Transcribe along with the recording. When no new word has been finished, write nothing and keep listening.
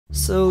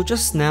So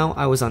just now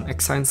I was on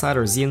Xian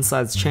or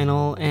Xian's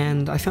channel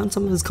and I found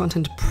some of his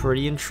content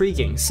pretty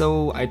intriguing.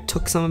 So I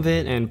took some of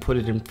it and put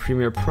it in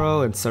Premiere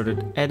Pro and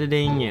started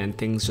editing, and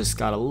things just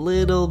got a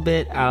little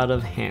bit out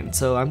of hand.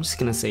 So I'm just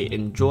gonna say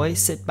enjoy,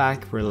 sit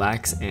back,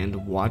 relax,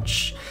 and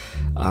watch,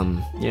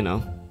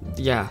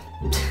 yeah,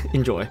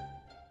 enjoy.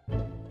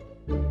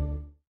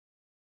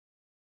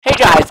 Hey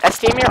guys,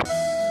 Esteem here.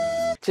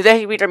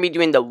 Today we are going to be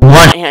doing the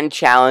one-hand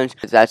challenge.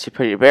 It's actually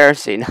pretty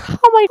embarrassing.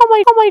 Oh my.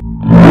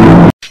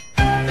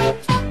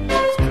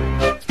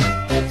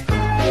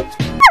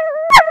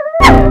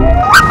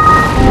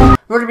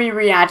 We're going to be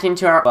reacting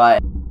to our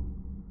butt.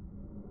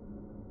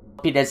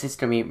 This is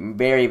going to be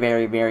very,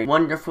 very, very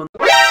wonderful.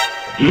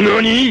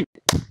 NANI?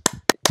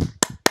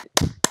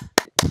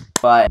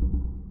 But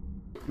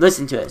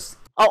listen to this.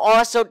 Oh,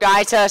 also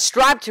guys,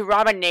 subscribe to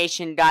Ramen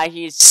Nation, guy.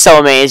 He's so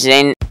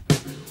amazing.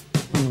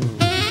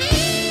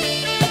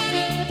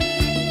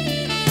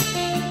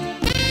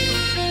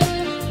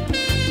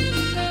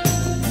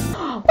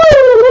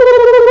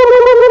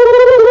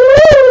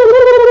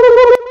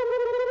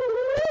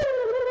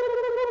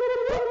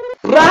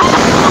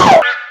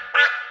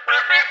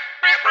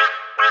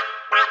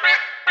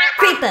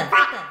 Creeper.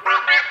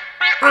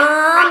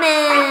 Oh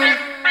man.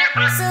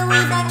 So we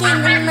back in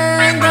the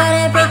mine, got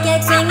a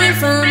pickaxe swinging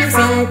from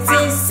side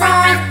to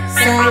side,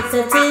 side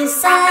to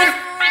side.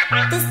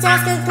 This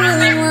task of